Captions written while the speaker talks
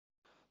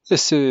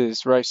This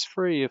is race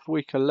 3 of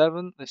week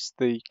 11. It's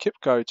the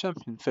Qipco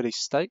Champion Filly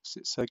Stakes.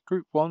 It's a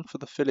Group 1 for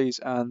the fillies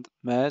and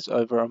mares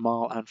over a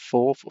mile and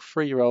 4 for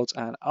 3-year-olds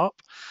and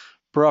up.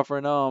 Brother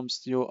in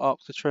Arms, your Arc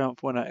de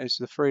Triomphe winner, is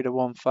the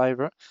 3-1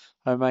 favourite.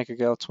 Omega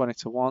Girl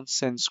 20-1.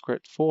 Sin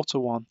Script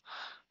 4-1.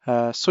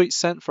 Sweet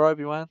Scent for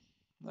Obi-Wan.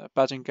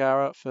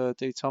 Badgingara for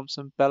D.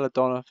 Thompson,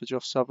 Belladonna for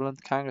Josh Sutherland,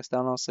 Kangas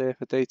down RC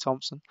for D.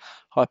 Thompson,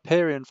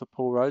 Hyperion for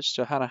Paul Rhodes,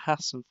 Johanna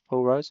Hassan for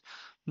Paul Rhodes,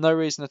 No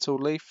Reason at All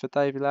Leaf for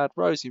Davy Ladd,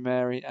 Rosie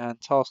Mary, and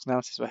Task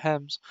Analysis for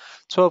Hems.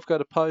 12 go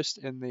to post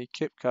in the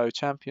Qipco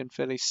Champion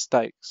Filly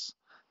Stakes.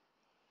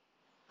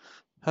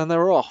 And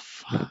they're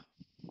off.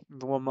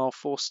 The 1 mile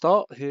 4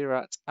 start here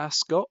at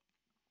Ascot.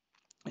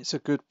 It's a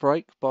good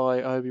break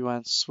by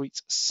Obi-Wan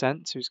Sweet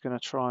Scent, who's going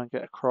to try and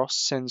get across.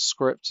 Sin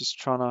Script is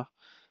trying to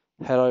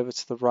head over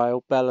to the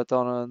rail.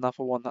 Belladonna,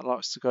 another one that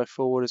likes to go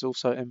forward, is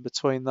also in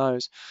between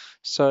those.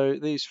 So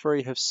these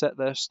three have set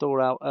their stall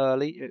out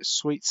early. It's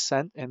Sweet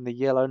Scent in the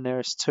yellow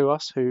nearest to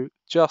us, who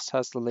just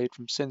has the lead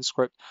from Sin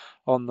Script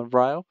on the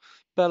rail.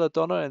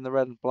 Belladonna in the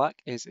red and black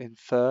is in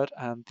third,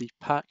 and the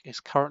pack is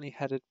currently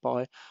headed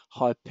by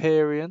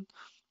Hyperion.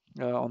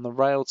 On the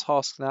rail,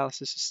 Task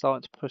Analysis is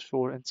starting to push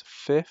forward into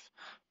fifth.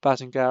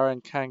 Badgingara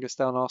and Kangas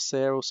down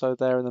RC are also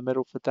there in the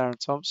middle for Darren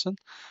Thompson.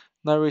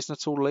 No Reason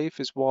at All Leaf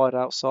is wide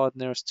outside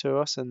nearest to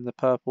us in the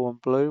purple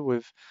and blue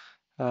with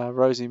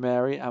Rosie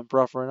Mary and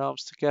Brother in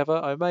Arms together.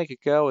 Omega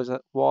Girl is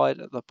wide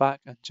at the back,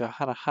 and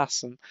Johanna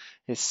Hassan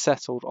is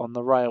settled on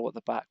the rail at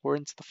the back. We're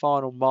into the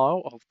final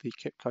mile of the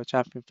Qipco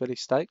Champion Filly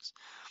Stakes.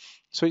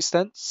 Sweet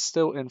Scent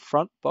still in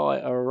front by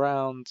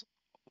around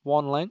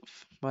 1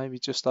 length, maybe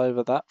just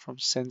over that from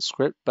Sin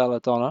Script,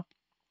 Belladonna.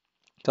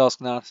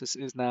 Task Analysis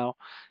is now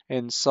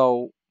in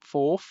sole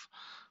fourth,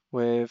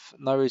 with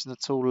No Reason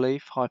at All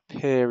Leaf,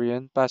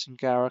 Hyperion,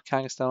 Badgingara,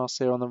 Kangastan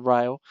RC on the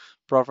rail,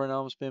 Brother in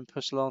Arms being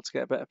pushed along to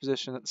get a better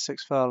position at the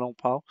 6 furlong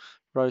pole,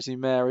 Rosie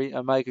Mary,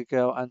 Omega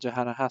Girl and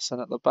Johanna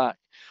Hassan at the back.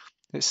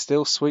 It's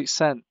still Sweet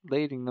Scent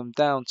leading them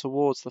down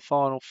towards the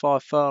final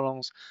 5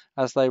 furlongs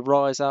as they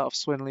rise out of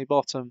Swinley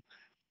Bottom,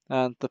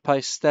 and the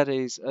pace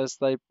steadies as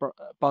they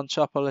bunch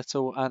up a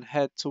little and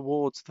head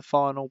towards the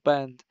final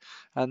bend.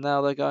 And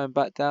now they're going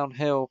back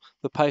downhill.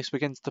 The pace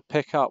begins to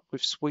pick up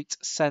with Sweet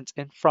Scent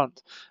in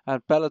front,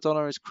 and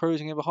Belladonna is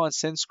cruising in behind.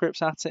 Sin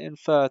Script's at it in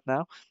third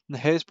now. And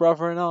here's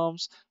Brother in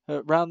Arms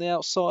round the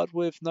outside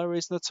with No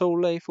Reason at All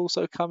Leaf.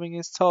 Also coming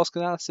is Task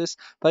Analysis.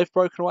 They've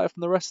broken away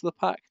from the rest of the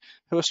pack,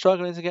 who are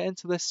struggling to get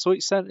into this.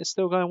 Sweet Scent is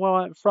still going well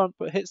out in front,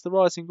 but hits the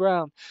rising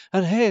ground.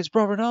 And here's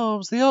Brother in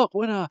Arms, the Arc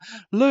winner,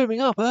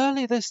 looming up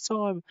early this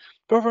time.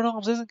 Brother in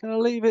Arms isn't going to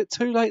leave it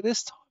too late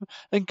this time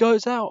and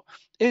goes out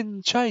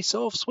in chase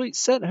of Sweet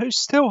Scent, who's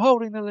still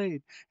holding the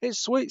lead. It's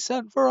Sweet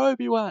Scent for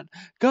Obi-Wan.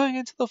 Going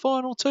into the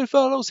final 2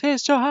 furlongs,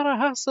 here's Johanna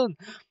Hassan.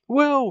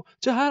 Will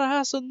Johanna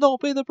Hassan not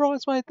be the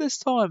bridesmaid this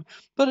time?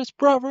 But it's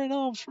Brother in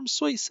Arms from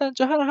Sweet Scent.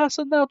 Johanna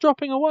Hassan now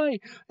dropping away.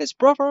 It's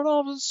Brother in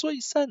Arms and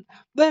Sweet Scent.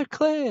 They're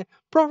clear.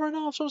 Brother in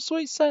Arms from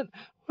Sweet Scent.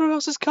 Who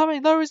else is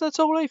coming? No Reason at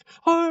All Leaf.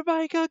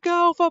 Omega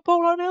Girl for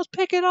Paul O'Neill's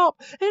picking up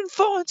in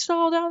fine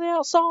style down the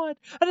outside.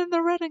 And in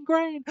the red and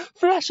green,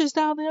 flashes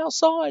down the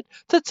outside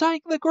to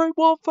take the Group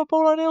 1 for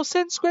Paul O'Neill.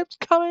 Sin Script's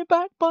coming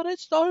back, but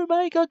it's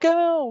Omega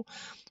Girl.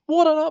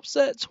 What an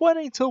upset,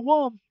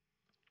 20-1.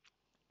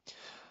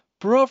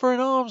 Brother in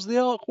Arms, the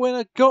Arc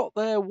winner, got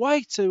there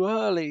way too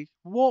early.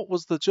 What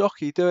was the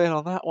jockey doing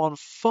on that one?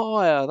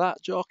 Fire,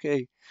 that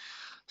jockey.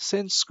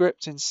 Sin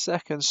Script in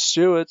second.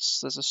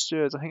 Stewards, as a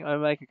steward, I think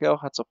Omega Girl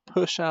had to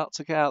push out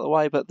to get out of the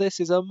way, but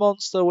this is a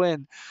monster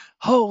win.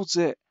 Holds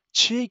it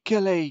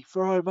cheekily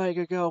for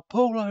Omega Girl.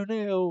 Paul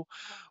O'Neill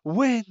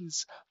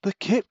wins the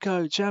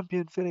Qipco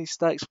Champion Filly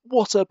Stakes.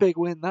 What a big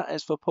win that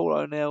is for Paul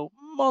O'Neill.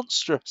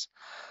 Monstrous.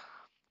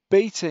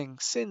 Beating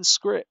Sin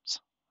Script,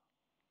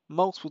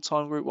 multiple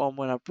time Group 1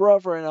 winner.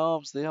 Brother in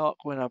Arms, the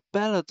Arc winner.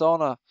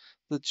 Belladonna,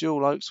 the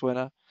Dual Oaks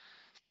winner.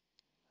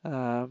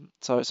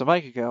 So it's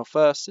Omega Girl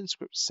first, Sin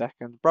Script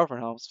second, Brother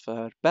in Arms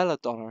third,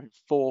 Belladonna in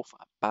fourth,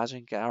 and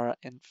Badgingara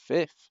in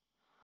fifth.